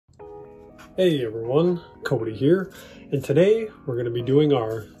Hey everyone, Cody here, and today we're going to be doing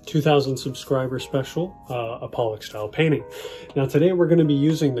our 2,000 subscriber special, a Pollock style painting. Now today we're going to be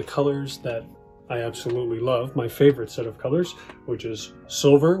using the colors that I absolutely love, my favorite set of colors, which is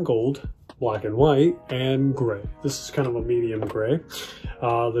silver and gold, black and white, and gray. This is kind of a medium gray.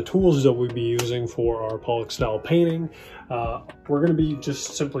 The tools that we'll be using for our Pollock style painting, we're going to be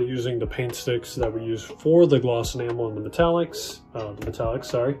just simply using the paint sticks that we use for the gloss enamel and the metallics,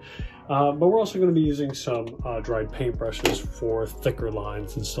 but we're also going to be using some dried paint brushes for thicker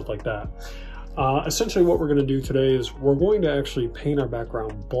lines and stuff like that. Essentially what we're going to do today is we're going to actually paint our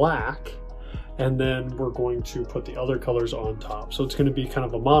background black, and then we're going to put the other colors on top. So it's going to be kind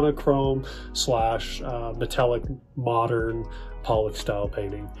of a monochrome slash metallic modern Pollock style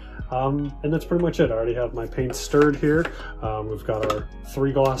painting. And that's pretty much it. I already have my paint stirred here. We've got our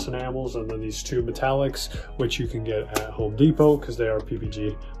 3 gloss enamels and then these 2 metallics, which you can get at Home Depot because they are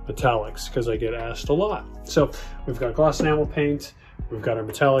PPG metallics, because I get asked a lot. So we've got gloss enamel paint, we've got our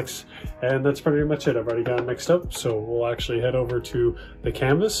metallics, and that's pretty much it. I've already got it mixed up, so we'll actually head over to the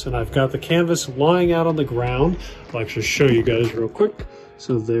canvas, and I've got the canvas lying out on the ground. I'll actually show you guys real quick.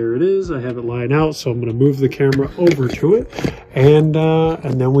 So there it is. I have it lying out, so I'm going to move the camera over to it, and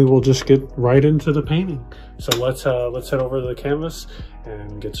then we will just get right into the painting. So let's head over to the canvas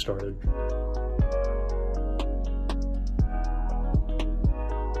and get started.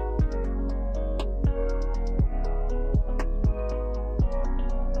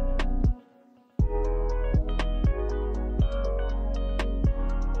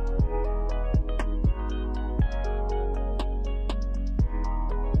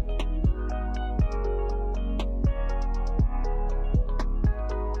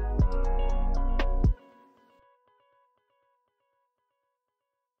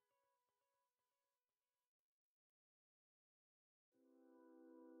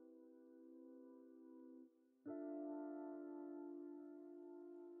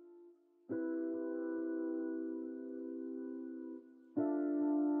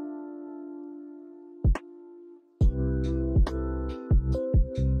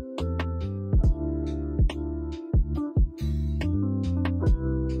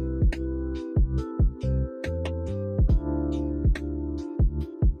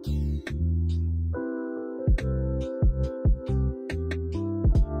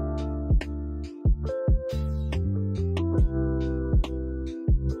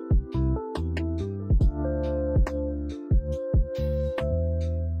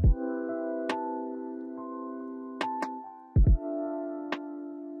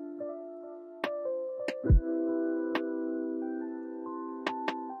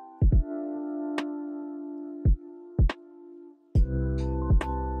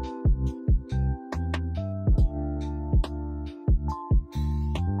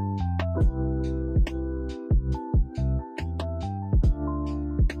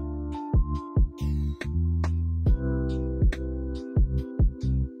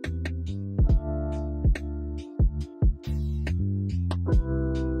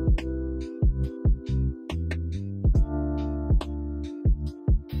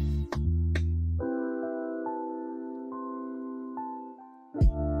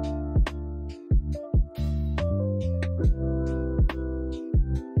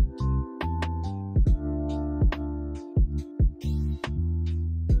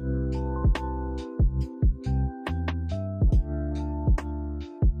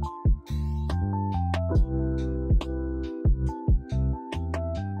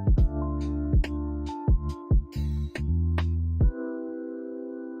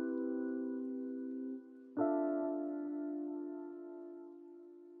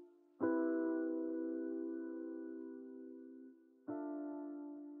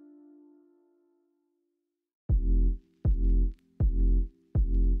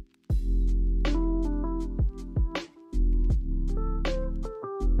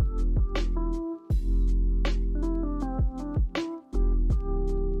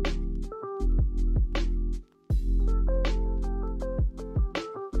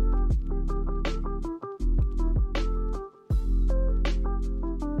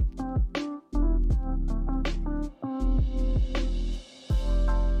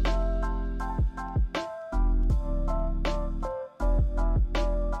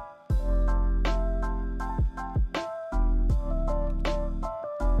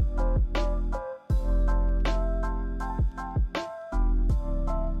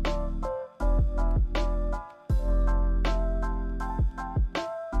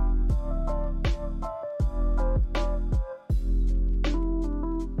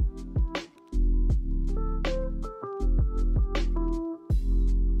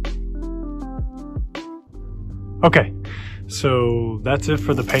 Okay, so that's it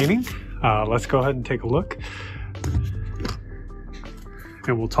for the painting. Let's go ahead and take a look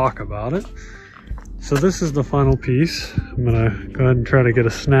and we'll talk about it. So this is the final piece. I'm gonna go ahead and try to get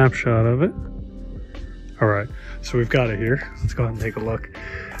a snapshot of it. All right, so we've got it here. Let's go ahead and take a look.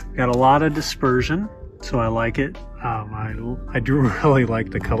 Got a lot of dispersion, so I like it. I do really like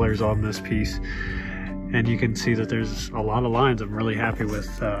the colors on this piece. And you can see that there's a lot of lines. I'm really happy with,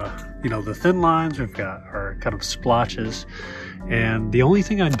 you know, the thin lines we've got are kind of splotches. And the only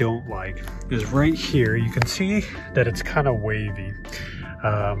thing I don't like is right here, you can see that it's kind of wavy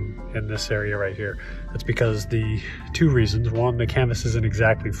in this area right here. That's because the two reasons. One, the canvas isn't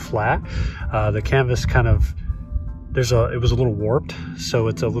exactly flat. The canvas kind of, it was a little warped, so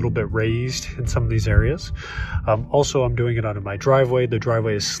it's a little bit raised in some of these areas. Also, I'm doing it on my driveway. The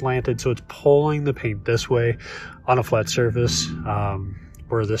driveway is slanted, so it's pulling the paint this way on a flat surface.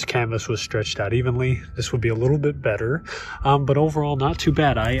 Where this canvas was stretched out evenly, this would be a little bit better, but overall not too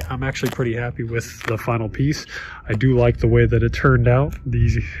bad. I'm actually pretty happy with the final piece. I do like the way that it turned out.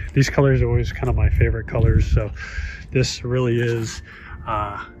 These colors are always kind of my favorite colors, so this really is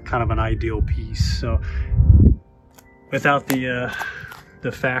kind of an ideal piece. So without the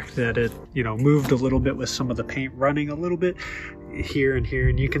fact that it, you know, moved a little bit with some of the paint running a little bit here and here,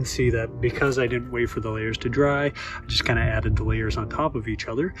 and you can see that because I didn't wait for the layers to dry, I just kind of added the layers on top of each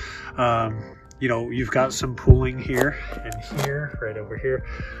other. You know, you've got some pooling here and here, right over here.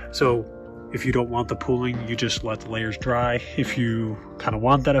 So if you don't want the pooling, you just let the layers dry. If you kind of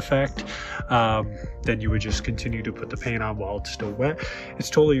want that effect, then you would just continue to put the paint on while it's still wet. It's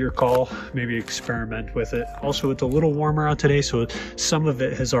totally your call. Maybe experiment with it. Also, it's a little warmer out today, so some of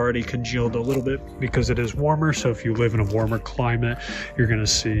it has already congealed a little bit because it is warmer. So if you live in a warmer climate, you're going to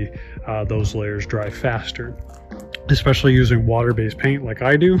see those layers dry faster. Especially using water-based paint like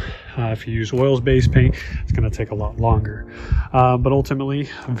I do. If you use oils-based paint, it's going to take a lot longer. But ultimately,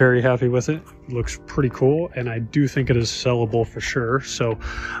 I'm very happy with it. It looks pretty cool, and I do think it is sellable for sure. So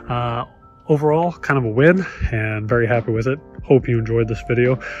overall, kind of a win, and very happy with it. Hope you enjoyed this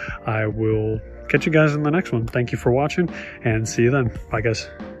video. I will catch you guys in the next one. Thank you for watching, and see you then. Bye, guys.